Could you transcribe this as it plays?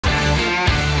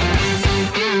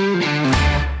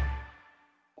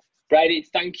Bridie,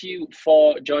 thank you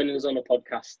for joining us on the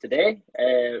podcast today.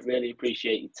 Really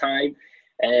appreciate your time.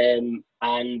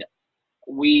 And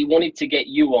we wanted to get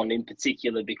you on in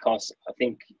particular because I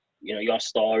think, you know, your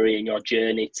story and your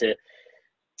journey to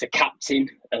captain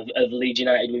of Leeds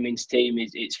United Women's team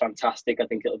it's fantastic. I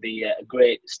think it'll be a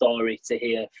great story to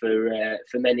hear for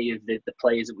many of the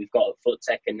players that we've got at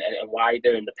FootTech and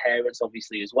wider, and the parents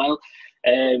obviously as well.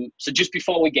 So just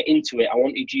before we get into it, I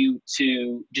wanted you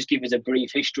to just give us a brief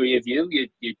history of your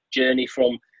journey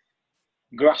from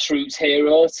grassroots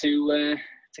hero to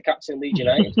captain Leeds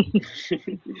United.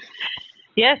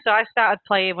 Yeah, so I started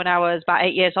playing when I was about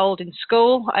 8 years old in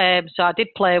school. So I did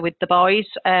play with the boys.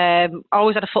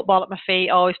 Always had a football at my feet,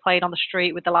 always playing on the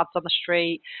street with the lads on the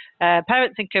street.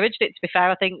 Parents encouraged it, to be fair.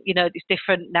 I think, you know, it's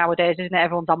different nowadays, isn't it?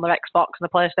 Everyone's on their Xbox and the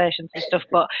PlayStations and stuff.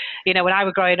 But, you know, when I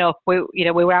was growing up, we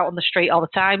were out on the street all the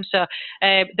time. So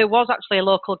there was actually a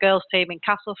local girls team in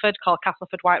Castleford called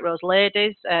Castleford White Rose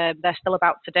Ladies. They're still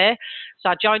about today. So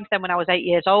I joined them when I was 8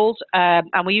 years old.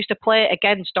 And we used to play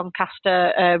against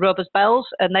Doncaster Rovers Bells,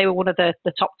 and they were one of the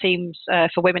top teams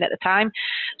for women at the time.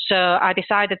 So I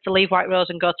decided to leave White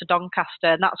Rose and go to Doncaster,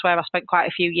 and that's where I spent quite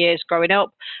a few years growing up.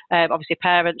 Obviously,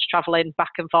 parents travelling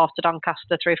back and forth to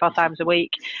Doncaster 3 or 4 times a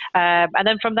week. And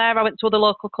then from there, I went to other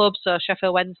local clubs, so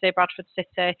Sheffield Wednesday, Bradford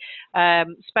City.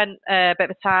 Spent a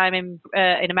bit of time in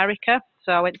America.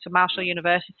 So I went to Marshall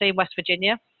University in West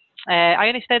Virginia. I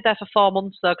only stayed there for 4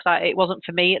 months though, because it wasn't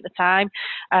for me at the time.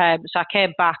 So I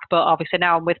came back, but obviously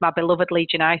now I'm with my beloved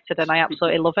Leeds United and I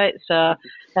absolutely love it. So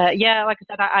yeah, like I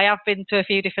said, I have been to a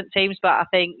few different teams, but I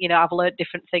think, you know, I've learned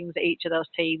different things at each of those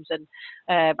teams, and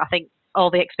I think all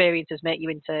the experiences make you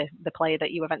into the player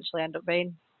that you eventually end up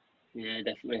being. Yeah,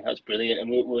 definitely. That's brilliant. And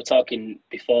we were talking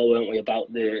before, weren't we,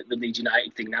 about the Leeds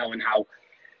United thing now, and how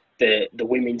the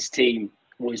women's team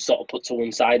was sort of put to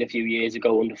one side a few years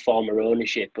ago under former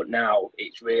ownership, but now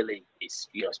it's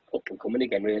you know, it's up and coming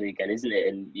again, isn't it?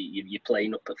 And you're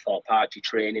playing up at Thorpe Arch, you're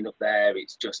training up there.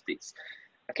 It's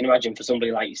I can imagine for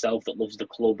somebody like yourself that loves the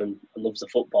club and loves the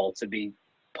football, to be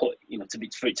put, you know,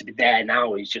 for it to be there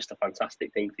now is just a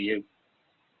fantastic thing for you.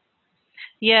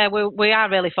 Yeah, we are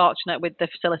really fortunate with the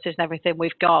facilities and everything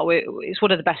we've got. It's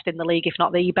one of the best in the league, if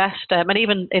not the best, and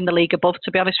even in the league above,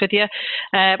 to be honest with you.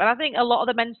 And I think a lot of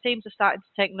the men's teams are starting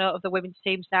to take note of the women's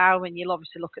teams now, and you'll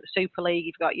obviously look at the Super League.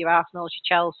 You've got your Arsenals,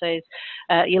 your Chelseas,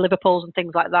 your Liverpools and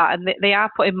things like that, and they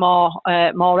are putting more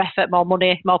effort, more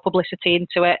money, more publicity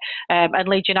into it, and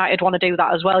Leeds United want to do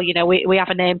that as well. You know, we have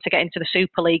an aim to get into the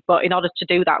Super League, but in order to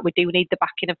do that, we do need the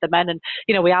backing of the men, and,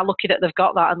 you know, we are lucky that they've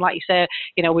got that. And like you say,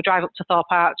 you know, we drive up to Thorpe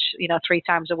Arch, you know, 3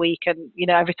 times a week, and, you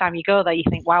know, every time you go there you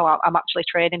think, wow, I'm actually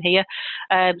training here.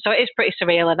 So it is pretty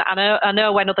surreal, and I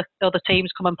know when other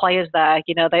teams come and play us there,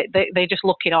 you know, they just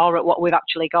look in awe at what we've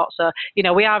actually got. So, you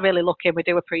know, we are really lucky and we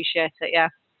do appreciate it. Yeah.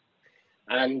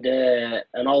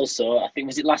 And also, I think,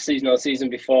 was it last season or the season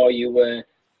before, you were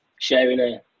sharing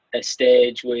a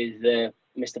stage with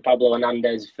Mr. Pablo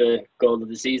Hernandez for goal of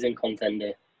the season contender,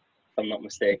 if I'm not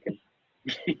mistaken.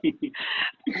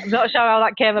 I'm not sure how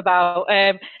that came about.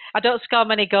 I don't score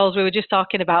many goals. We were just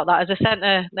talking about that. As a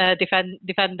centre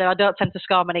defender, I don't tend to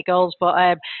score many goals.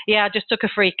 But yeah, I just took a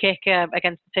free kick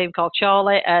against a team called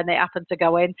Chorley, and it happened to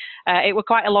go in. It was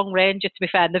quite a long ranger, to be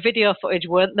fair, and the video footage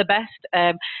weren't the best.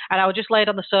 And I was just laid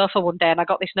on the sofa one day, and I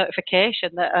got this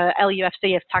notification that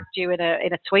LUFC have tagged you in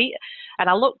a tweet. And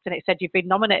I looked, and it said you've been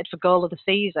nominated for goal of the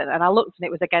season. And I looked, and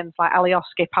it was against like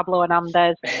Alioski, Pablo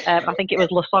Hernandez. I think it was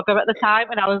Lasogga at the time,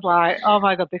 and I was like, oh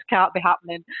my God, this can't be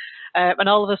happening. And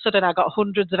all of a sudden I got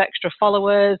hundreds of extra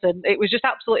followers, and it was just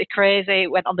absolutely crazy.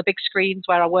 It went on the big screens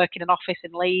where I work in an office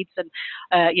in Leeds, and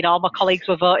you know, all my colleagues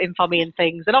were voting for me and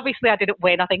things. And obviously I didn't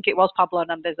win. I think it was Pablo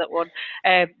Hernandez that won.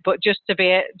 But just to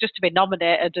be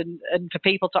nominated and for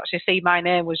people to actually see my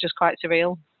name was just quite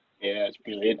surreal. Yeah, it's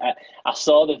brilliant. I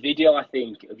saw the video, I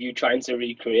think, of you trying to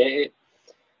recreate it.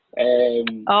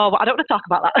 Well, I don't want to talk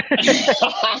about that.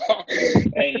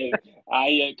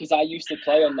 Because I used to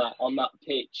play on that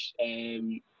pitch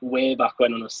way back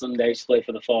when on a Sunday. I used to play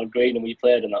for the Ford Green, and we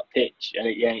played on that pitch, and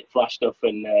it flashed up,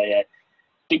 and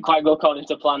didn't quite go according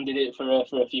to plan, did it, for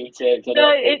a few takes?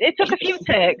 No, it took a few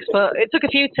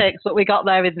takes, but we got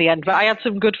there in the end. But I had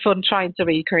some good fun trying to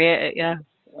recreate it. Yeah.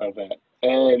 I bet.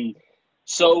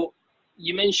 So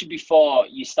you mentioned before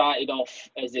you started off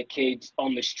as a kid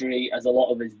on the street, as a lot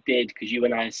of us did, because you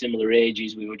and I are similar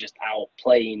ages. We were just out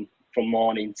playing from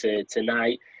morning to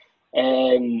night.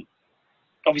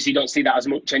 Obviously, you don't see that as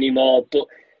much anymore. But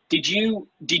did you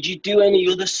do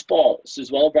any other sports as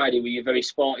well, Bridie? Were you very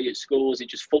sporty at school? Was it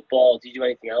just football? Did you do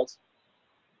anything else?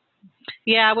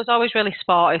 Yeah, I was always really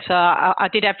sporty, so I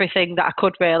did everything that I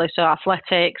could really. So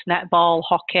athletics, netball,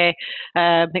 hockey.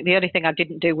 I think the only thing I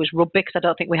didn't do was rugby because I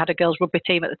don't think we had a girls' rugby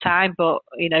team at the time. But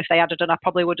if they had done, I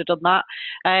probably would have done that.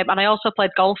 And I also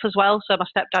played golf as well. So my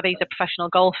stepdad, he's a professional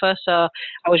golfer, so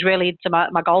I was really into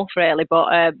my golf really.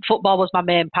 But football was my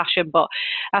main passion. But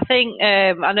I think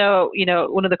I know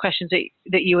one of the questions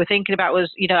that you were thinking about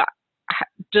was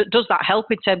does that help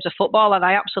in terms of football? And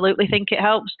I absolutely think it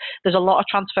helps. There's a lot of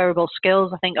transferable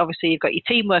skills. I think obviously you've got your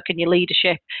teamwork and your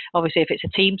leadership, obviously if it's a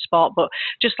team sport, but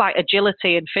just like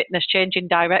agility and fitness, changing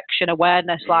direction,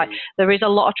 awareness, like there is a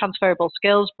lot of transferable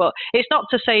skills. But it's not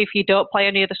to say if you don't play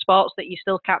any of the sports that you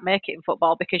still can't make it in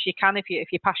football, because you can if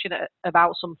you're passionate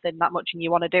about something that much and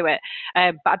you want to do it.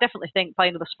 But I definitely think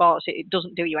playing other sports, it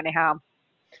doesn't do you any harm.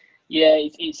 Yeah,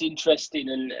 it's interesting,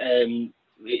 and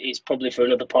it's probably for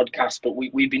another podcast, but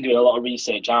we've been doing a lot of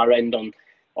research our end on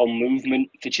movement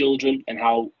for children and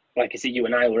how, like I said, you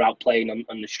and I were out playing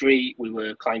on the street, we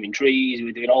were climbing trees, we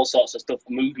were doing all sorts of stuff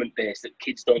movement based that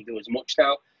kids don't do as much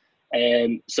now.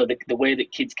 So the way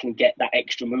that kids can get that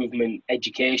extra movement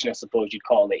education, I suppose you'd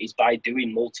call it, is by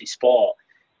doing multi-sport.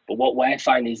 But what we're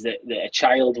finding is that a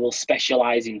child will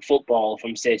specialise in football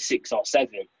from say 6 or 7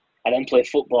 and then play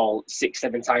football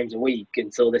 6-7 times a week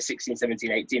until they're 16,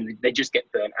 17, 18. They just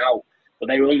get burnt out. But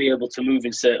they're only able to move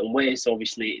in certain ways. So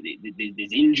obviously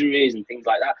there's injuries and things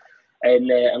like that.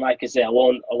 And like I say, I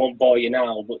won't bore you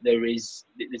now, but there's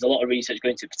a lot of research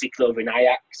going to, particularly over in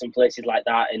Ajax and places like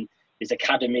that. And there's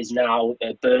academies now,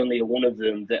 Burnley are one of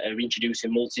them, that are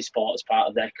introducing multi-sport as part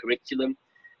of their curriculum.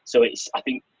 So I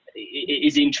think it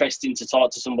is interesting to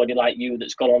talk to somebody like you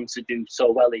that's gone on to do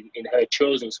so well in her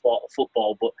chosen sport of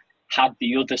football, but had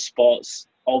the other sports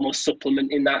almost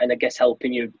supplementing that and I guess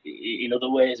helping you in other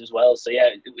ways as well. So yeah,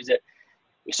 it was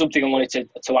something I wanted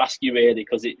to ask you really,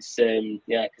 because it's like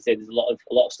I said, there's a lot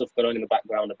of stuff going on in the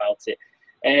background about it.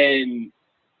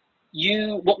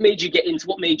 What made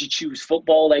you choose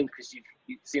football then? Because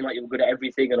you seem like you were good at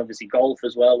everything, and obviously golf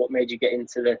as well. What made you get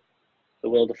into the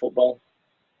world of football?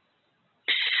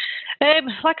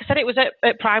 Like I said, it was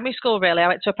at primary school, really. I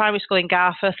went to a primary school in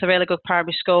Garforth, a really good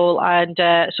primary school, and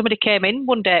somebody came in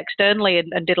one day externally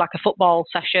and did like a football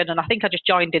session, and I think I just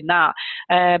joined in that.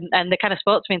 And they kind of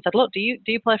spoke to me and said, look, do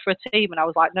you play for a team? And I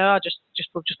was like, no, I just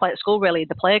play at school, really, in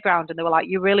the playground. And they were like,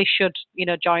 you really should,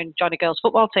 join a girls'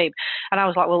 football team. And I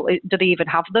was like, well, do they even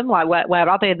have them? Like, where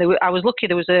are they? And I was lucky,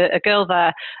 there was a girl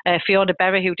there, Fiona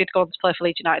Berry, who did go on to play for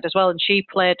Leeds United as well, and she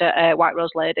played at White Rose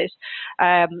Ladies.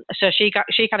 So she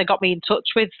kind of got me in touch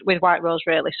with White Rose,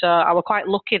 really. So I was quite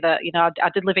lucky that I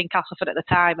did live in Castleford at the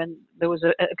time, and there was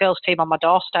a girls' team on my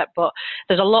doorstep. But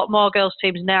there's a lot more girls'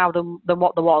 teams now than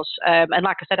what there was. And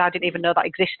like I said, I didn't even know that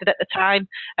existed at the time,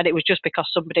 and it was just because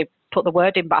somebody put the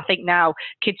word in. But I think now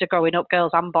kids are growing up,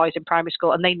 girls and boys in primary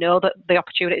school, and they know that the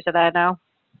opportunities are there now.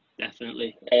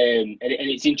 Definitely, and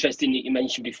it's interesting that you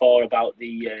mentioned before about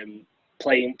the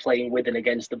playing with and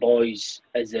against the boys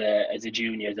as a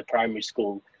junior, as a primary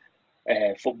school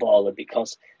footballer,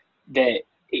 because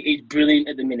it's brilliant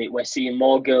at the minute. We're seeing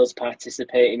more girls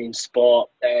participating in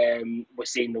sport. We're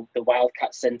seeing the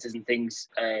Wildcat centres and things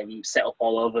set up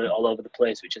all over the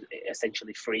place, which are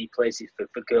essentially free places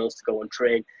for girls to go and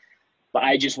train. But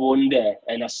I just wonder,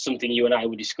 and that's something you and I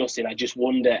were discussing, I just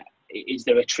wonder, is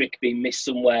there a trick being missed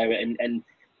somewhere, and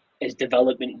has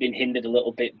development been hindered a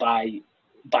little bit by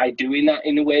doing that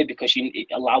in a way, because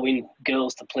allowing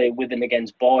girls to play with and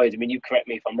against boys? I mean, you correct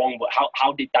me if I'm wrong, but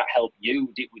how did that help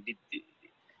you?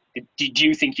 Did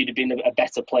you think you'd have been a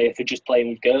better player for just playing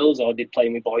with girls, or did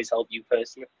playing with boys help you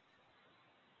personally?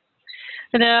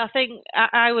 No, I think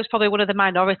I was probably one of the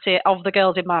minority of the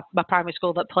girls in my primary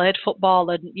school that played football.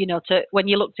 And, when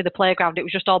you looked to the playground, it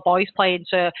was just all boys playing.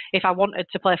 So if I wanted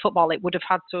to play football, it would have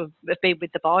had to have been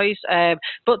with the boys.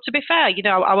 But to be fair,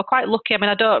 I was quite lucky. I mean,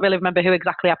 I don't really remember who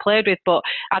exactly I played with, but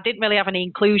I didn't really have any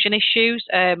inclusion issues.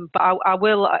 But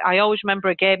I always remember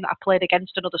a game that I played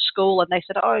against another school, and they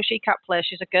said, oh, she can't play,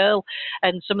 she's a girl.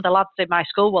 And some of the lads in my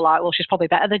school were like, well, she's probably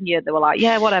better than you. And they were like,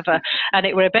 yeah, whatever. And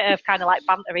it were a bit of kind of like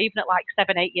banter, even at like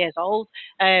 7, 8 years old.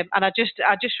 And I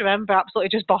just remember absolutely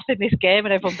just bossing this game,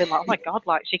 and everyone being like, oh my God,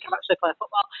 like she can actually play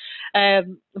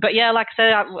football. But yeah, like I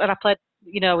said, I played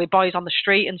with boys on the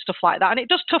street and stuff like that. And it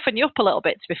does toughen you up a little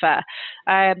bit, to be fair.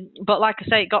 But like I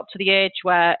say, it got to the age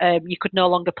where you could no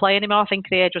longer play anymore. I think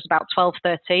the age was about 12,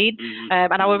 13.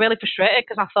 And I was really frustrated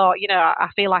because I thought, I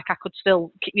feel like I could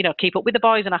still, keep up with the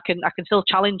boys, and I can still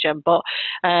challenge them. But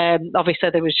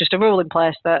obviously there was just a rule in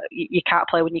place that you can't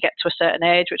play when you get to a certain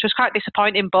age, which was quite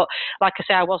disappointing. But like I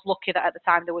say, I was lucky that at the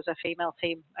time there was a female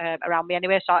team around me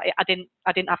anyway. So I didn't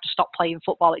have to stop playing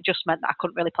football. It just meant that I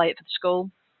couldn't really play it for the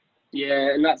school.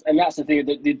 Yeah, and that's the thing.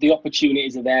 The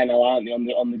opportunities are there now, aren't they,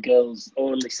 on the girls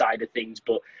only side of things?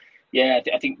 But yeah,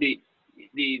 I think the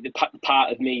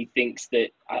part of me thinks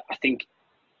that I think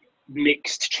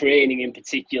mixed training in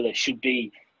particular should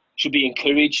be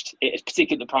encouraged,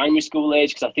 particularly at the primary school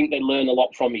age, because I think they learn a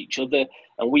lot from each other.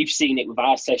 And we've seen it with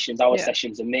our sessions. Our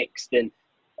sessions are mixed, and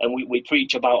we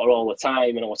preach about her all the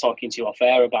time. And I was talking to you off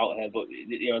air about her, but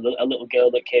a little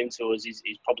girl that came to us is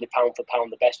probably pound for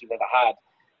pound the best we've ever had.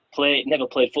 Never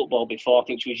played football before. I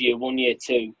think she was year 1, year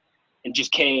 2, and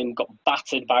just got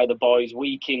battered by the boys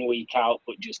week in, week out,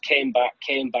 but just came back,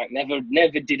 never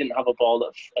didn't have a ball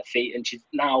at her feet. And she's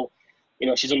now,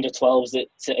 she's under 12s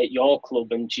at your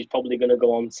club, and she's probably going to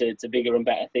go on to bigger and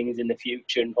better things in the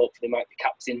future, and hopefully might be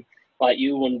captain like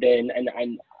you one day. And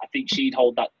I think she'd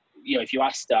hold that, if you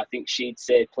asked her, I think she'd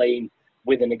say playing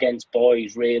with and against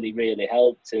boys really, really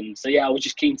helped. And so, yeah, I was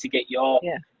just keen to get your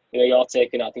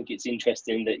take, and I think it's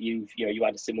interesting that you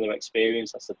had a similar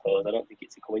experience, I suppose. I don't think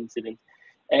it's a coincidence.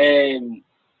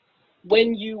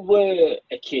 When you were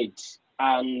a kid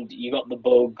and you got the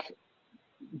bug,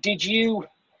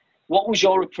 what was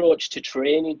your approach to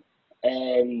training?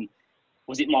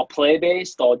 Was it more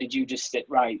play-based, or did you just sit,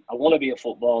 right, I want to be a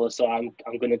footballer, so I'm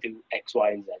going to do X,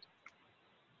 Y, and Z?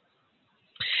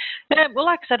 Well,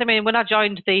 like I said, I mean, when I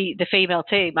joined the female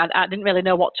team, I didn't really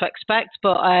know what to expect,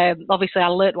 but obviously I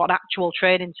learned what an actual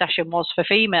training session was for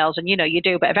females, and, you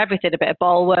do a bit of everything, a bit of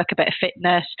ball work, a bit of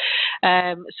fitness.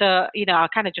 So, I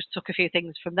kind of just took a few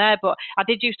things from there, but I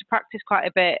did used to practice quite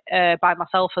a bit by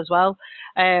myself as well.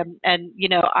 And,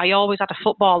 I always had a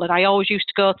football, and I always used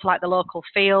to go to like the local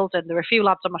field, and there were a few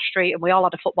lads on my street, and we all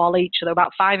had a football each. So there were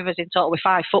about 5 of us in total with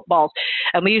 5 footballs,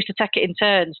 and we used to take it in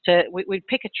turns we'd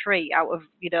pick a tree out of,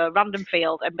 random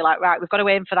field and be like, right, we've got to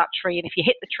aim for that tree, and if you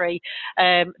hit the tree,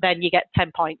 then you get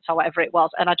 10 points or whatever it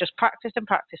was. And I just practiced and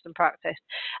practiced and practiced.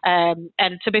 And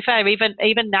to be fair,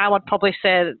 even now, I'd probably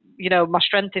say, my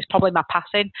strength is probably my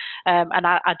passing. And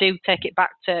I do take it back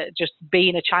to just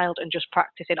being a child and just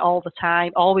practicing all the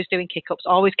time, always doing kick-ups,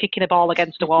 always kicking a ball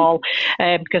against a wall,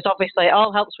 because obviously it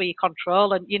all helps with your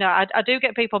control. And, I do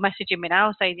get people messaging me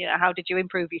now saying, how did you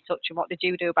improve your touch, and what did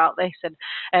you do about this? And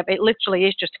it literally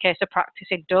is just a case of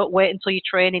practicing. Don't wait until your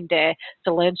training day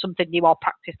to learn something new or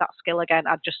practice that skill again.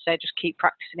 I'd just say just keep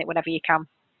practicing it whenever you can.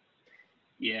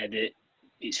 Yeah,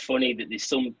 it's funny that there's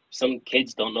some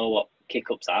kids don't know what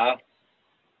kick-ups are,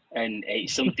 and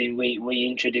it's something we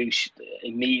introduced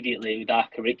immediately with our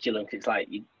curriculum. It's like,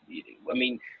 I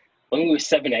mean, when we were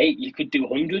 7, 8, you could do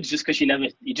hundreds just because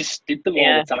you just did them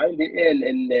all the time, didn't you?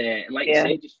 And like you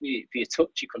say, just for your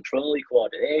touch, your control, your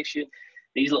coordination,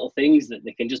 these little things that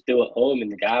they can just do at home in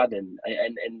the garden.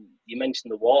 And you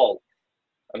mentioned the wall.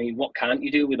 I mean, what can't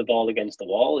you do with a ball against the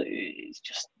wall? It's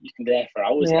just, you can be there for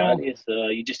hours, can't you? So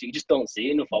you just don't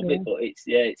see enough of it. But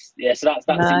so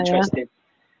that's interesting.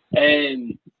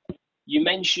 You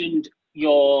mentioned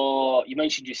your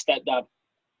stepdad.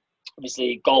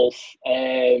 Obviously, golf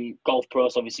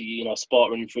pros. Obviously,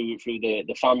 sport running through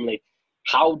the family.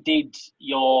 How did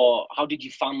your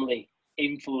family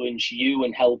influence you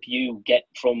and help you get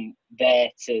from there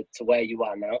to where you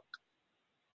are now?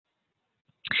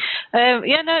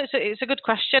 It's a good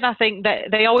question. I think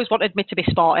that they always wanted me to be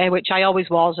sporty, which I always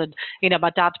was. And, my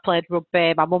dad played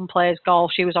rugby, my mum plays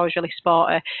golf. She was always really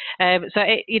sporty.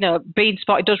 Being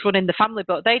sporty does run in the family,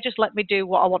 but they just let me do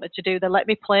what I wanted to do. They let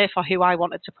me play for who I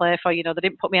wanted to play for. They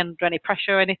didn't put me under any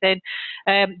pressure or anything.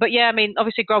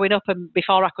 Obviously growing up and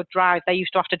before I could drive, they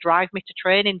used to have to drive me to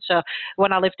training. So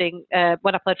when I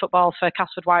played football for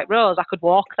Casford White Rose, I could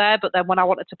walk there. But then when I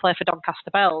wanted to play for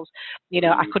Doncaster Bells,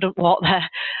 I couldn't walk there.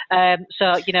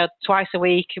 Twice a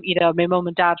week, my mum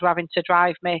and dad were having to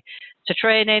drive me to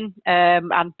training,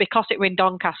 and because it were in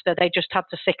Doncaster, they just had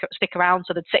to stick around,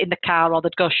 so they'd sit in the car or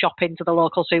they'd go shopping to the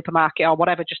local supermarket or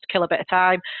whatever, just to kill a bit of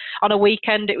time. On a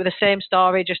weekend, it was the same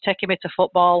story, just taking me to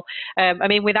football.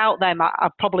 Without them, I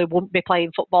probably wouldn't be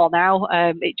playing football now.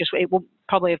 It wouldn't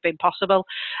probably have been possible.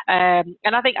 And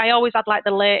I think I always had like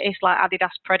the latest like Adidas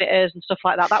Predators and stuff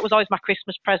like that. That was always my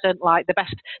Christmas present, like the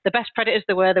best Predators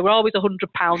there were. They were always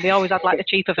 £100. They always had like the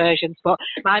cheaper versions, but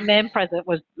my main present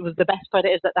was the best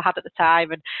Predators that they had at the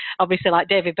time. And obviously like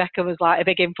David Beckham was like a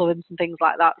big influence and things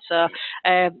like that. So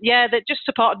they just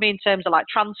supported me in terms of like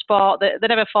transport. They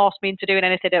never forced me into doing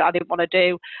anything that I didn't want to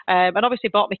do. And obviously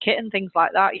bought me kit and things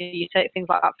like that. You take things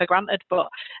like that for granted, but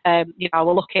I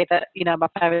was lucky that my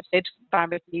parents did buy time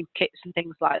with new kits and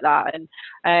things like that. And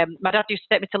my dad used to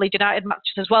take me to Leeds United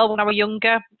matches as well when I was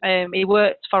younger. He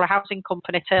worked for a housing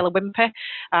company, Taylor Wimpey,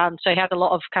 and so he had a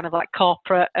lot of kind of like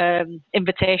corporate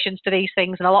invitations to these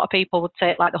things, and a lot of people would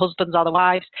take like the husbands or the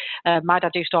wives. My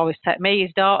dad used to always take me,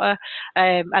 his daughter,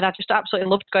 and I just absolutely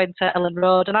loved going to Ellen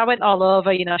Road. And I went all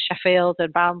over, you know, Sheffield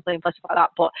and Barnsley and places like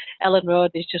that, but Ellen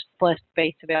Road is just the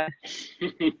place to be honest.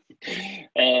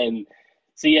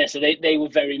 So they were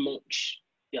very much,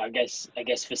 you know, I guess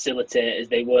facilitators.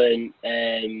 They weren't,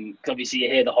 'cause obviously you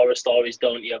hear the horror stories,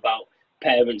 don't you, about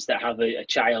parents that have a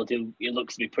child who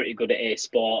looks to be pretty good at a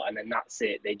sport, and then that's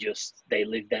it. They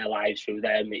live their lives through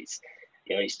them. It's,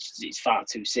 you know, it's far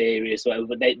too serious, whatever.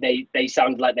 But they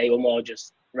sound like they were more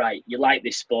just, right, you like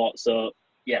this sport, so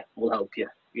yeah, we'll help you.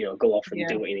 You know, go off and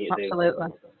do what you need to do. Absolutely.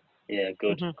 Yeah,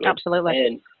 good. Absolutely.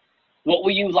 And what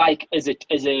were you like as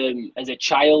a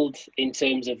child in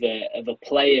terms of a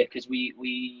player? Because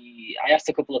I asked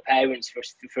a couple of parents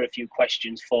for a few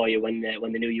questions for you when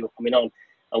they knew you were coming on,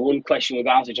 and one question we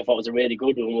asked, which I thought was a really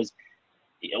good one, was,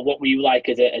 you know, what were you like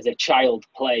as a child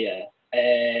player,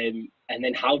 and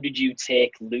then how did you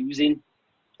take losing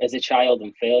as a child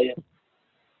and failure?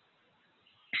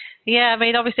 Yeah, I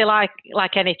mean, obviously, like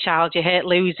any child, you hate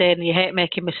losing, you hate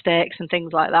making mistakes and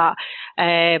things like that.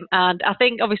 And I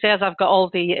think, obviously, as I've got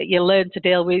older, you learn to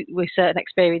deal with certain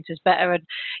experiences better. And,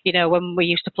 you know, when we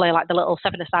used to play like the little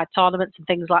seven-a-side tournaments and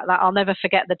things like that, I'll never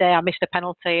forget the day I missed a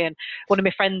penalty. And one of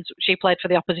my friends, she played for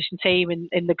the opposition team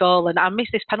in the goal, and I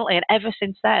missed this penalty. And ever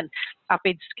since then, I've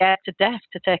been scared to death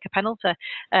to take a penalty,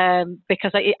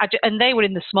 because and they were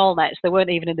in the small nets, they weren't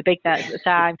even in the big nets at the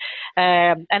time.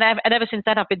 And ever since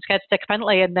then, I've been scared to take a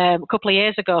penalty. And a couple of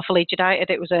years ago for Leeds United,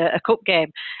 it was a cup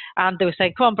game, and they were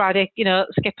saying, "Come on, Bridie, you know,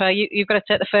 skipper, you've got to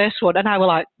take the first one." And I was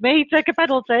like, "Me take a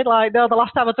penalty?" Like, no, the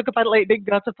last time I took a penalty, it didn't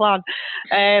go to plan.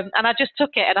 And I just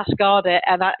took it and I scored it.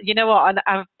 And you know what? And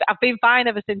I've been fine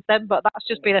ever since then. But that's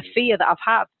just been a fear that I've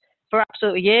had for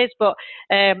absolutely years. But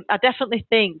I definitely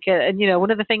think, and you know,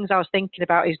 one of the things I was thinking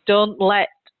about is don't let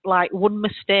like one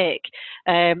mistake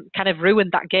kind of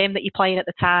ruin that game that you're playing at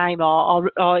the time,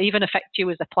 or even affect you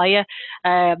as a player.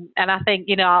 And I think,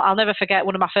 you know, I'll never forget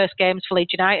one of my first games for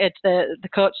Leeds United. The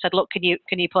coach said, "Look, can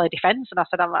you play defence?" And I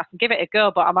said, "I can give it a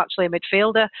go, but I'm actually a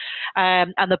midfielder."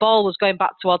 And the ball was going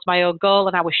back towards my own goal,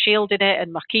 and I was shielding it,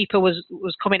 and my keeper was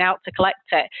coming out to collect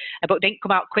it, but didn't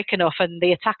come out quick enough, and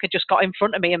the attacker just got in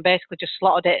front of me and basically just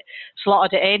slotted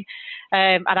it in.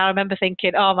 And I remember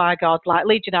thinking, oh my God, like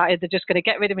Leeds United, they're just going to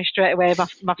get rid of me straight away.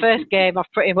 My first game,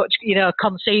 I've pretty much, you know,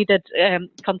 conceded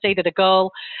a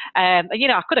goal. And, you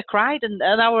know, I could have cried, and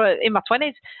I was in my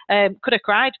 20s, could have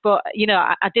cried, but, you know,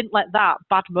 I didn't let that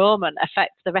bad moment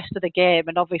affect the rest of the game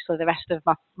and obviously the rest of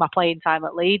my playing time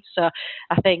at Leeds. So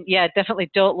I think, yeah, definitely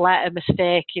don't let a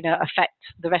mistake, you know, affect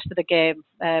the rest of the game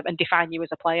and define you as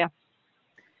a player.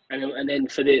 And then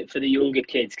for the younger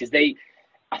kids, because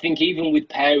I think even with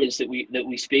parents that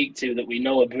we speak to, that we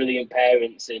know are brilliant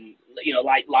parents, and you know,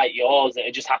 like yours, that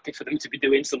are just happy for them to be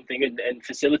doing something and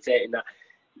facilitating that,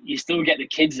 you still get the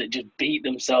kids that just beat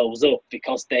themselves up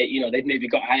because they've maybe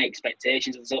got high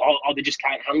expectations, and so or they just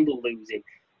can't handle losing.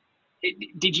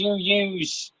 Did you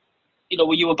use, you know,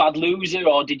 were you a bad loser,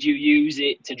 or did you use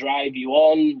it to drive you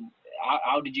on?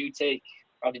 How did you take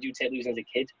losing as a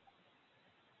kid?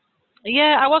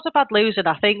 Yeah, I was a bad loser. And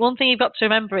I think one thing you've got to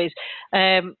remember is,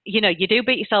 you know, you do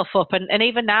beat yourself up, and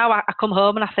even now I come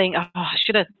home and I think, oh, I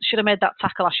should have made that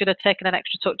tackle. I should have taken an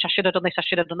extra touch. I should have done this. I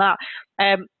should have done that.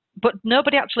 But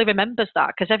nobody actually remembers that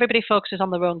because everybody focuses on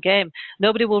their own game.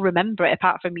 Nobody will remember it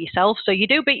apart from yourself. So you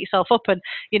do beat yourself up, and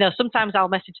you know, sometimes I'll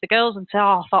message the girls and say,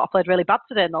 "Oh, I thought I played really bad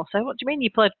today," and they'll say, "What do you mean? You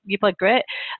played great?"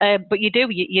 But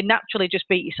you naturally just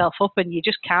beat yourself up, and you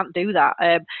just can't do that.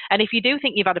 And if you do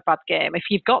think you've had a bad game, if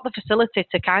you've got the facility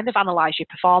to kind of analyse your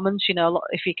performance, you know,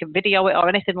 if you can video it or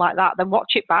anything like that, then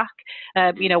watch it back.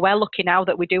 You know, we're lucky now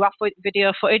that we do have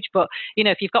video footage, but you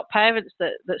know, if you've got parents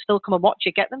that still come and watch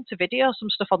it, get them to video some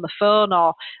stuff on the phone,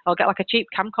 or get like a cheap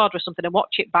camcorder or something and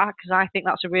watch it back, because I think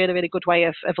that's a really, really good way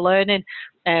of learning,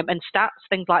 and stats,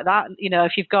 things like that. You know,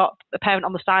 if you've got a parent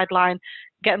on the sideline,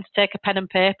 get them to take a pen and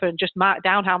paper and just mark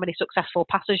down how many successful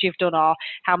passes you've done or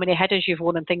how many headers you've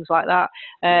won and things like that.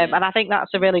 And I think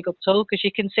that's a really good tool because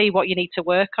you can see what you need to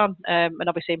work on, and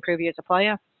obviously improve you as a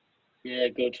player. Yeah,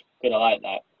 good. I like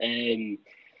that. We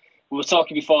were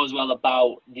talking before as well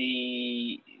about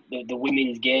the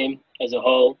women's game as a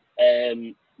whole,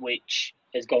 which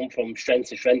has gone from strength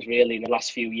to strength really in the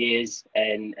last few years.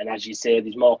 And as you say,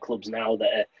 there's more clubs now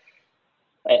that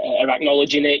are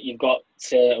acknowledging it. You've got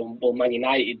Man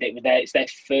United. It's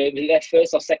their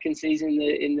first or second season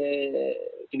in the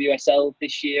WSL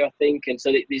this year, I think, and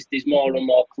so there's more and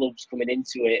more clubs coming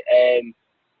into it.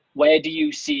 Where do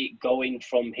you see it going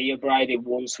from here, Bridie,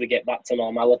 once we get back to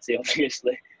normality,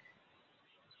 obviously?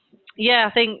 Yeah,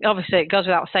 I think obviously it goes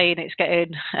without saying it's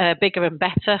getting bigger and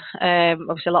better.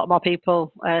 Obviously, a lot more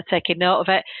people taking note of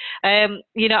it.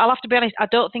 I'll have to be honest, I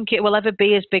don't think it will ever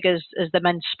be as big as the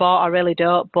men's sport. I really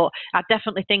don't. But I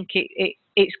definitely think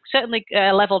it's certainly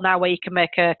a level now where you can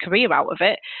make a career out of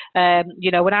it.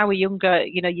 When I was younger,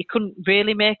 you couldn't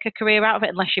really make a career out of it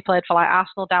unless you played for like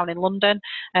Arsenal down in London.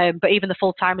 But even the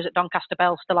full-timers at Doncaster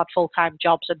Bell still had full-time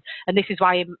jobs. And this is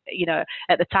why,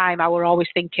 at the time I were always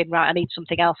thinking, right, I need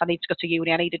something else. I need to go to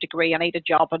uni. I need a degree. I need a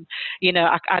job. And,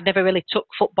 I never really took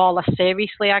football as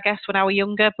seriously, I guess, when I was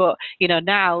younger. But,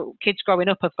 now kids growing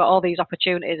up have got all these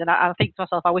opportunities. And I think to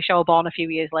myself, I wish I were born a few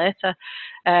years later,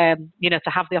 to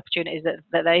have the opportunities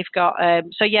that they've got.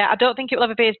 So yeah, I don't think it will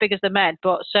ever be as big as the men,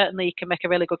 but certainly you can make a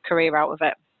really good career out of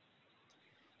it.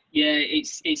 Yeah,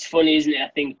 it's funny, isn't it? I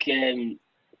think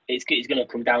it's going to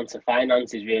come down to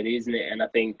finances, really, isn't it? And I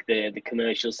think the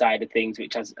commercial side of things,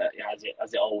 which as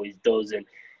it always does, and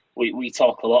we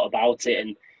talk a lot about it,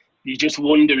 and you just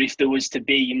wonder if there was to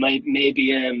be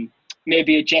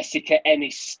maybe a Jessica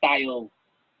Ennis style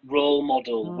role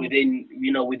model within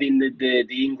the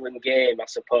England game, I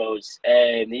suppose,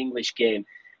 the English game.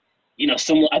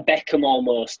 Somewhat a Beckham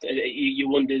almost. You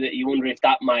wonder if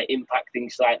that might impact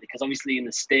things slightly, because obviously in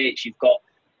the States you've got,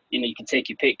 you can take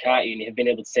your pick, can't you? And you've been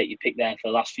able to take your pick there for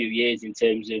the last few years in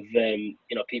terms of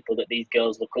people that these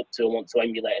girls look up to and want to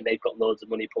emulate, and they've got loads of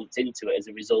money pumped into it as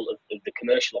a result of the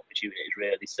commercial opportunities,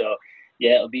 really. So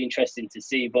yeah, it'll be interesting to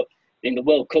see. But in the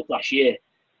World Cup last year,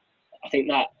 I think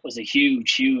that was a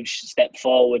huge step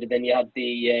forward. And then you had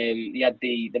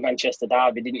the Manchester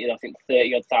Derby, didn't you? I think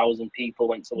 30,000 people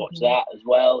went to watch that as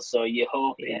well. So you're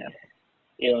hoping,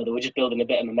 they were just building a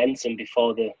bit of momentum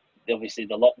before obviously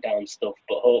the lockdown stuff.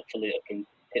 But hopefully it can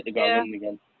hit the ground running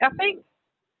again.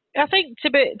 I think to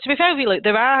be fair with you, look,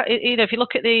 there are, if you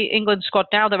look at the England squad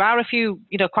now, there are a few,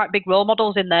 quite big role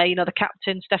models in there. The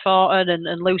captain, Steph Orton,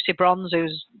 and Lucy Bronze,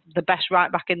 who's the best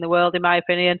right back in the world, in my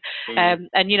opinion. And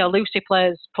Lucy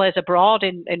plays abroad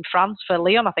in France for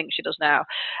Lyon, I think she does now.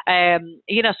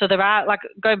 So there are, like,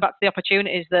 going back to the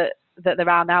opportunities that there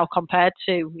are now compared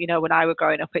to, when I was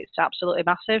growing up, it's absolutely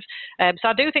massive. So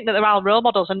I do think that there are role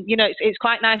models, and, it's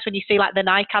quite nice when you see like the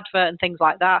Nike advert and things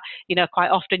like that. Quite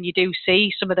often you do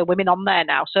see some of the women on there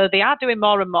now. So they are doing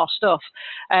more and more stuff.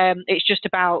 It's just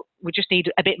about, we just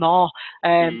need a bit more,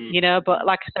 but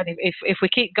like I said, if we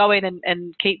keep going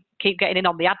and keep getting in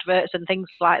on the adverts and things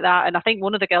like that. And I think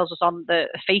one of the girls was on the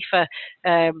FIFA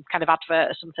kind of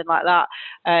advert or something like that.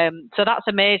 So that's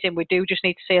amazing. We do just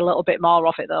need to see a little bit more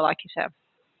of it, though, like you said.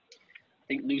 I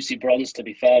think Lucy Bronze, to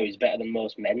be fair, is better than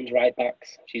most men's right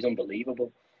backs. She's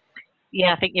unbelievable.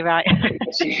 Yeah, I think you're right.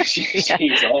 She's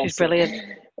awesome. She's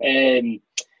brilliant.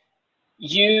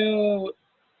 You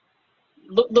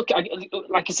look,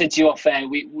 like I said to you off air,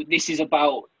 this is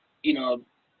about,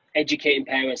 educating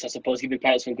parents, I suppose, giving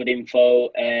parents some good info,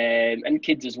 and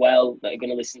kids as well that are going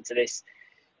to listen to this.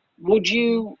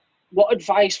 What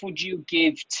advice would you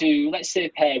give to, let's say,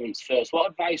 parents first? What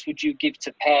advice would you give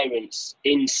to parents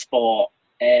in sport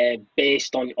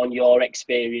based on your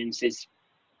experiences?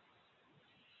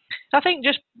 I think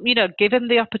just, give them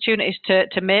the opportunities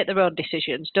to make their own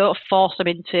decisions. Don't force them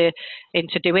into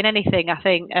doing anything. I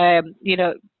think,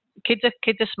 kids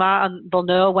are smart, and they'll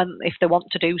know if they want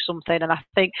to do something. And I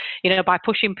think, by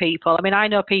pushing people, I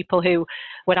know people who,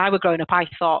 when I was growing up, I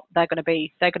thought they're going to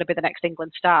be the next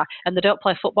England star, and they don't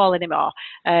play football anymore.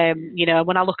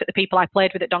 When I look at the people I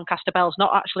played with at Doncaster Bells,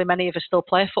 not actually many of us still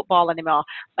play football anymore.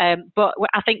 But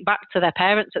I think back to their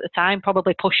parents at the time,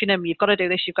 probably pushing them, you've got to do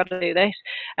this, you've got to do this.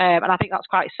 And I think that's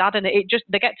quite sad. And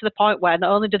they get to the point where not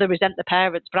only do they resent the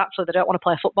parents, but actually they don't want to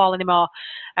play football anymore.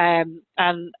 And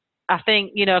I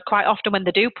think, quite often when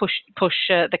they do push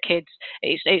the kids,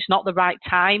 it's not the right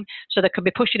time. So they can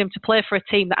be pushing them to play for a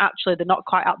team that actually they're not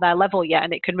quite at their level yet,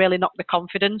 and it can really knock the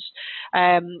confidence.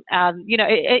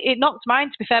 It knocked mine,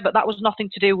 to be fair, but that was nothing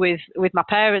to do with my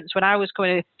parents. When I was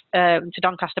going to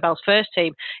Doncaster Bell's first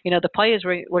team, the players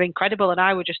were incredible, and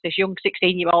I was just this young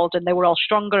 16-year-old, and they were all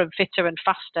stronger and fitter and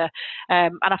faster,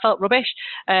 and I felt rubbish,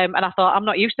 and I thought, I'm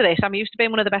not used to this. I'm used to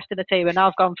being one of the best in the team, and now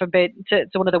I've gone from being to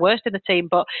one of the worst in the team.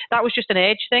 But that was just an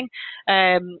age thing,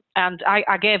 and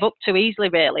I gave up too easily,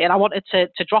 really, and I wanted to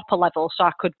drop a level so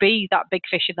I could be that big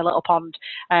fish in the little pond.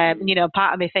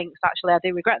 Part of me thinks, actually, I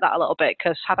do regret that a little bit,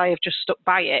 because had I have just stuck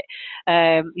by it,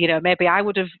 maybe I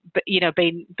would have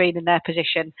been in their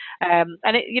position. And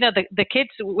the kids,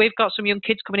 we've got some young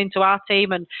kids coming into our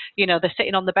team, and they're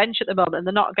sitting on the bench at the moment, and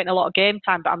they're not getting a lot of game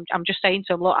time. But I'm just saying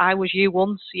to them, look, I was you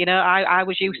once. I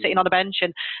was you sitting on a bench,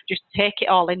 and just take it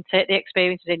all in, take the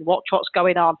experiences in, watch what's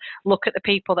going on, look at the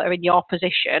people that are in your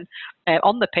position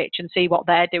on the pitch, and see what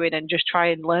they're doing, and just try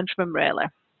and learn from them, really.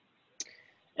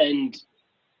 And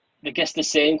I guess the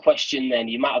same question then,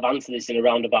 you might have answered this in a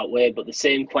roundabout way, but the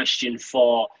same question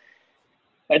for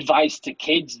advice to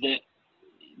kids that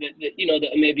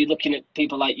are maybe looking at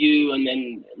people like you, and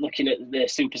then looking at the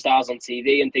superstars on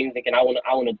TV and things, thinking, I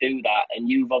want to do that. And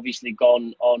you've obviously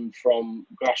gone on from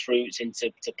grassroots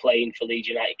into playing for Leeds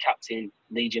United, captain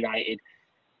Leeds United.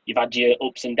 You've had your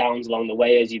ups and downs along the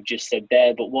way, as you've just said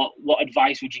there. But what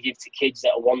advice would you give to kids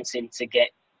that are wanting to get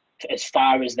as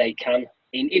far as they can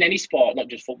in any sport, not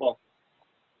just football?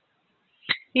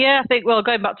 Yeah, I think, well,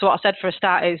 going back to what I said for a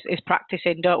start is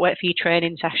practicing. Don't wait for your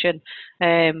training session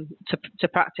to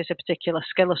practice a particular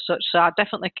skill as such. So I'd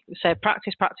definitely say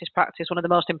practice, one of the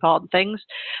most important things.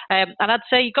 And I'd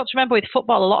say you've got to remember with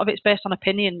football, a lot of it's based on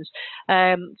opinions.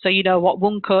 So, what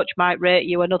one coach might rate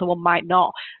you, another one might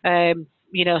not.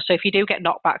 So if you do get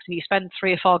knockbacks and you spend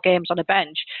 3 or 4 games on a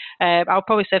bench, I'll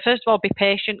probably say, first of all, be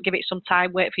patient, give it some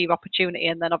time, wait for your opportunity,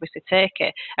 and then obviously take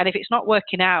it. And if it's not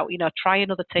working out, try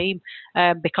another team,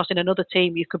 because in another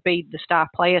team you could be the star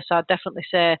player. So I'd definitely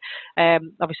say,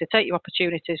 obviously take your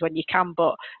opportunities when you can,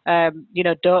 but,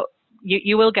 don't.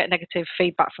 You will get negative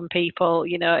feedback from people.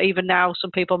 Even now, some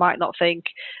people might not think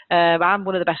I'm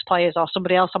one of the best players, or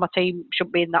somebody else on my team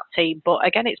shouldn't be in that team. But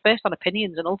again, it's based on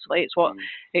opinions, and ultimately,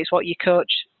 it's what your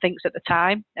coach thinks at the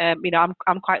time.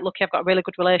 I'm quite lucky. I've got a really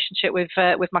good relationship with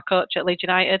my coach at Leeds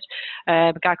United,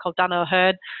 a guy called Dan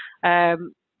O'Hearn.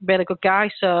 Really good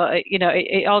guy. So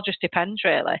it all just depends,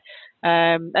 really.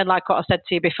 And like what I said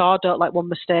to you before, don't let one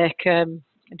mistake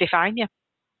define you.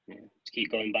 Yeah, to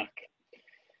keep going back.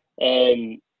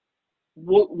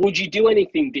 Would you do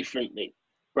anything differently,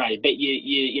 right? But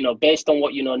you based on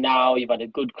what you know now, you've had a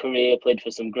good career, played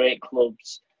for some great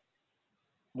clubs.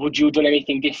 Would you have done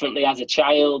anything differently as a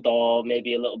child, or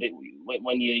maybe a little bit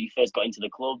when you first got into the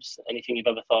clubs? Anything you've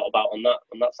ever thought about on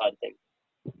that side of things?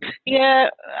 Yeah,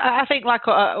 I think like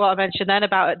what I mentioned then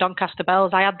about at Doncaster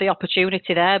Bells, I had the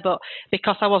opportunity there, but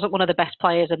because I wasn't one of the best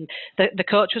players, and the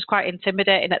coach was quite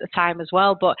intimidating at the time as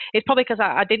well. But it's probably because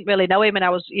I didn't really know him, and I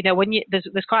was,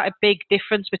 there's quite a big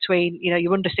difference between,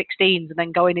 your under 16s and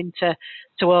then going into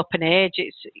open age.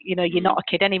 It's, you're not a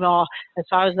kid anymore as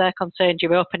far as they're concerned.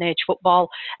 You're open age football,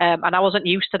 and I wasn't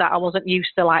used to that. I wasn't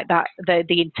used to like that, the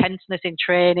intenseness in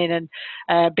training,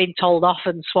 and being told off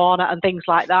and sworn at and things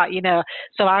like that.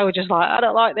 So I was just like, I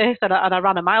don't like this, and I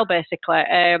ran a mile basically.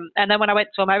 And then when I went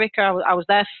to America, I was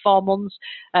there for 4 months.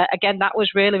 Again, that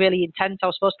was really, really intense. I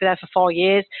was supposed to be there for 4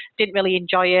 years. Didn't really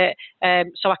enjoy it.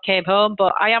 So I came home.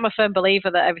 But I am a firm believer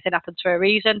that everything happens for a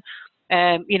reason.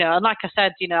 And like I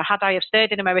said, had I have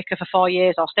stayed in America for 4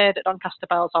 years, or stayed at Doncaster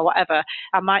Bells or whatever,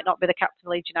 I might not be the captain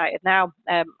of Leeds United now.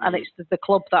 And it's the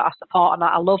club that I support and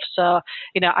that I love. So,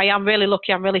 I am really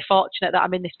lucky. I'm really fortunate that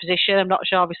I'm in this position. I'm not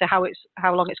sure, obviously,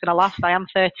 how long it's going to last. I am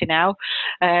 30 now,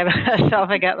 so I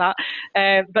forget that.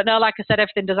 But no, like I said,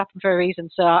 everything does happen for a reason.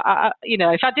 So,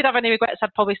 if I did have any regrets,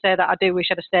 I'd probably say that I do wish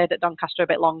I'd have stayed at Doncaster a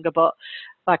bit longer. But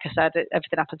like I said,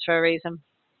 everything happens for a reason.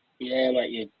 Yeah, like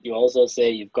you also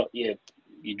say, you've got your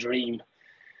dream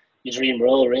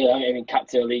role, really. I mean,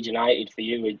 captain of Leeds United for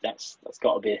you, that's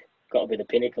got to be the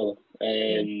pinnacle.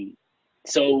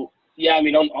 So yeah, I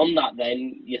mean, on that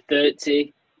then, you're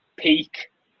 30, peak.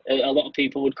 A lot of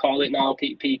people would call it now,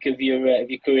 peak of your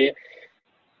career.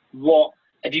 What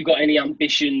have you got any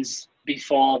ambitions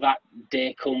before that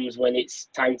day comes when it's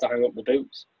time to hang up the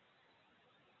boots?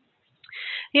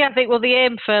 Yeah, I think, well, the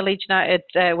aim for Leeds United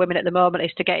women at the moment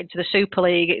is to get into the Super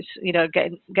League. It's,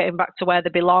 getting back to where they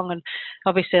belong. And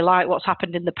obviously, like what's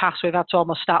happened in the past, we've had to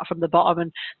almost start from the bottom.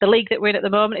 And the league that we're in at the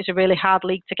moment is a really hard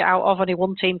league to get out of. Only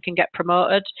one team can get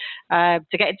promoted. To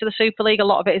get into the Super League, a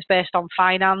lot of it is based on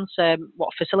finance,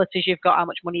 what facilities you've got, how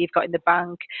much money you've got in the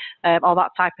bank, all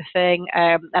that type of thing.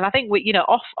 And I think,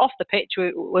 off the pitch,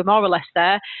 we're more or less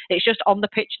there. It's just on the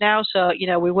pitch now. So,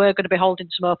 we were going to be holding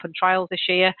some open trials this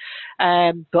year.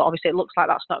 But obviously it looks like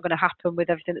that's not going to happen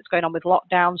with everything that's going on with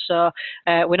lockdown. So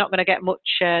we're not going to get much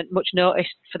notice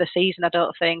for the season, I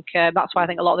don't think. That's why I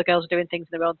think a lot of the girls are doing things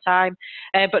in their own time.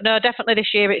 But no, definitely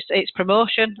this year it's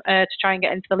promotion to try and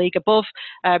get into the league above.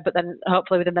 But then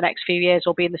hopefully within the next few years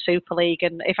we'll be in the Super League.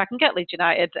 And if I can get Leeds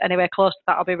United anywhere close to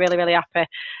that, I'll be really, really happy.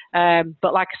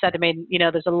 But like I said, I mean,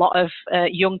 there's a lot of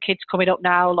young kids coming up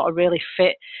now, a lot of really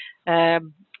fit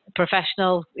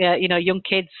professional, young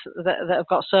kids that have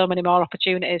got so many more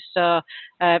opportunities. So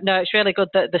no, it's really good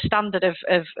that the standard of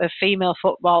female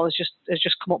football has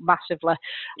just come up massively.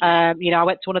 I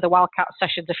went to one of the Wildcat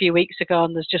sessions a few weeks ago,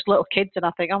 and there's just little kids, and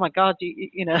I think, oh my God,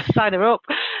 sign her up,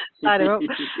 sign her up.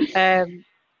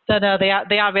 So no, they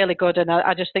are really good, and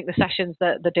I just think the sessions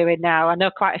that they're doing now. I know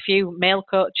quite a few male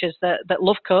coaches that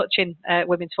love coaching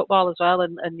women's football as well,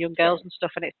 and young girls and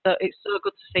stuff. And it's so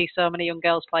good to see so many young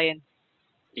girls playing.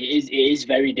 It is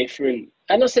very different.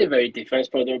 I don't say very different,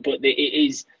 but it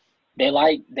is. They're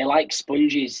like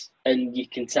sponges, and you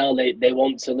can tell they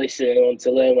want to listen and want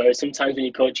to learn. Whereas sometimes when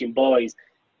you're coaching boys,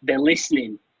 they're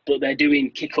listening, but they're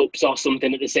doing kick ups or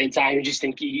something at the same time. You just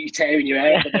think you're tearing your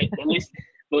hair, but they're listening.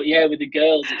 But yeah, with the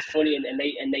girls, it's funny,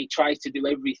 and they try to do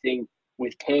everything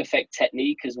with perfect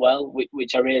technique as well,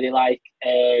 which I really like.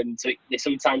 So they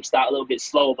sometimes start a little bit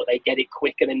slow, but they get it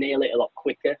quicker, they nail it a lot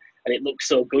quicker, and it looks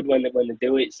so good when they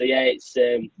do it. So yeah, it's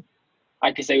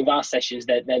like I say, with our sessions,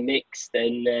 they're mixed,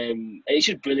 and it's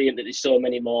just brilliant that there's so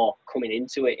many more coming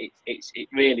into it. It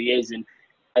really is, and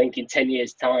I think in 10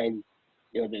 years' time,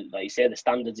 like you say, the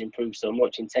standards improve so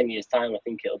much. In 10 years' time, I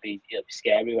think it'll be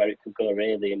scary where it could go,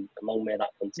 really, and long may that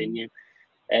continue.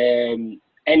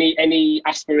 Any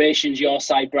aspirations your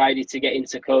side, Bridie, to get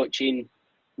into coaching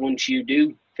once you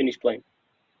do finish playing?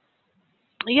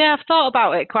 Yeah, I've thought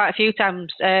about it quite a few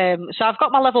times. So I've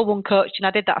got my level 1 coaching.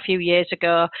 I did that a few years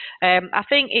ago. I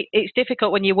think it's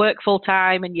difficult when you work full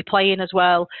time and you're playing as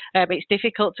well. It's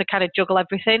difficult to kind of juggle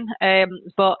everything.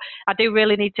 But I do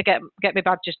really need to get my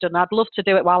badges done. I'd love to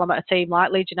do it while I'm at a team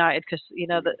like Leeds United, because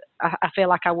that I feel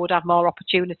like I would have more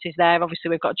opportunities there. Obviously,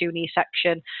 we've got junior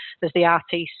section. There's the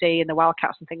RTC and the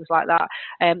Wildcats and things like that.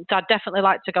 So I'd definitely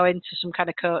like to go into some kind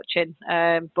of coaching.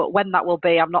 But when that will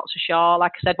be, I'm not so sure.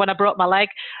 Like I said, when I broke my leg,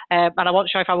 and I wasn't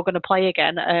sure if I were going to play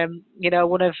again.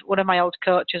 One of my old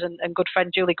coaches and good friend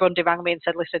Julie Grundy rang me and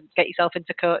said, "Listen, get yourself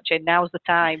into coaching. Now's the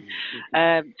time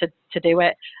to do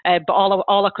it." But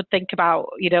all I could think about,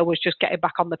 was just getting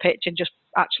back on the pitch and just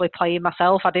actually playing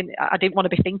myself. I didn't want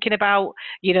to be thinking about,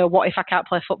 what if I can't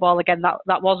play football again?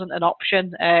 That wasn't an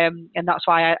option, and that's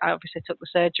why I obviously took the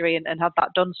surgery and had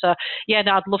that done. So yeah,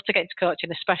 no, I'd love to get into coaching,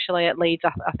 especially at Leeds.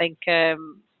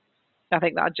 I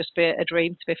think that'd just be a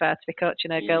dream, to be fair, to be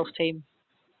coaching a girls' team.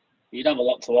 You'd have a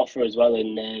lot to offer as well,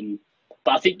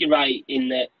 but I think you're right in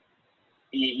that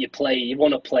you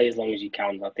want to play as long as you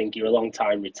can. I think you're a long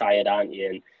time retired, aren't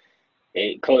you?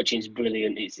 And coaching's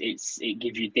brilliant. It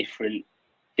gives you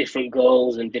different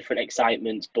goals and different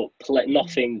excitements, but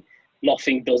nothing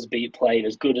does beat playing.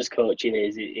 As good as coaching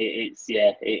is,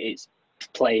 it's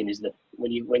playing is the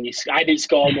when you I didn't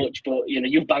score much, but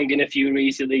you banged in a few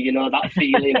recently, that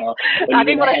feeling. Or I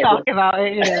didn't want to talk about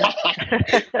it,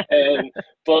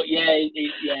 but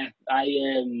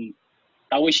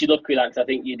I wish you luck with that, because I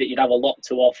think you'd have a lot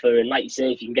to offer, and like you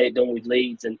say, if you can get it done with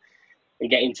Leeds and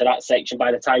get into that section,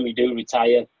 by the time you do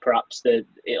retire, perhaps it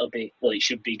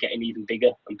should be getting even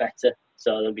bigger and better.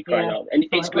 So they'll be crying out, and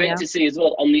it's great to see as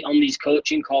well on these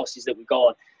coaching courses that we've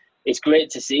got. It's great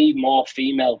to see more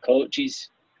female coaches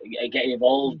getting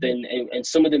involved, and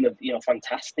some of them are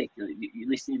fantastic. You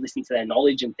listen to their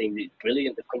knowledge and things. It's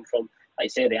brilliant. They've come from, like I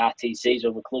say, the RTCs,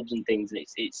 other clubs and things, and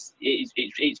it's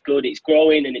good. It's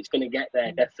growing, and it's going to get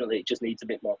there definitely. It just needs a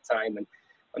bit more time and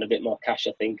a bit more cash,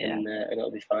 I think, and it'll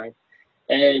be fine.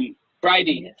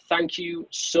 Bridie, thank you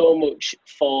so much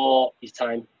for your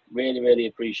time. Really, really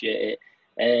appreciate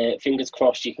it. Fingers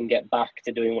crossed you can get back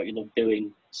to doing what you love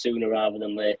doing sooner rather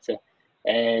than later.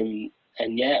 And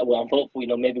I'm hopeful,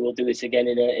 maybe we'll do this again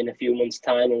in a few months'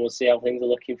 time, and we'll see how things are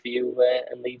looking for you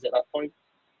and Leeds at that point.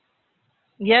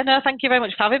 Yeah, no, thank you very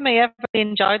much for having me. I've really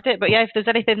enjoyed it. But yeah, if there's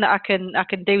anything that I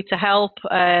can do to help,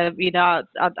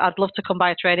 I'd love to come by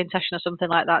a training session or something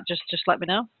like that. Just let me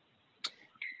know.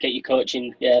 Get your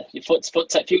coaching, your future foot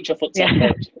tech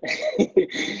coach.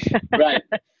 Right.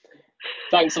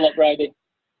 Thanks a lot, Bridie.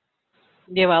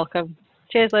 You're welcome.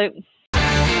 Cheers, Luke.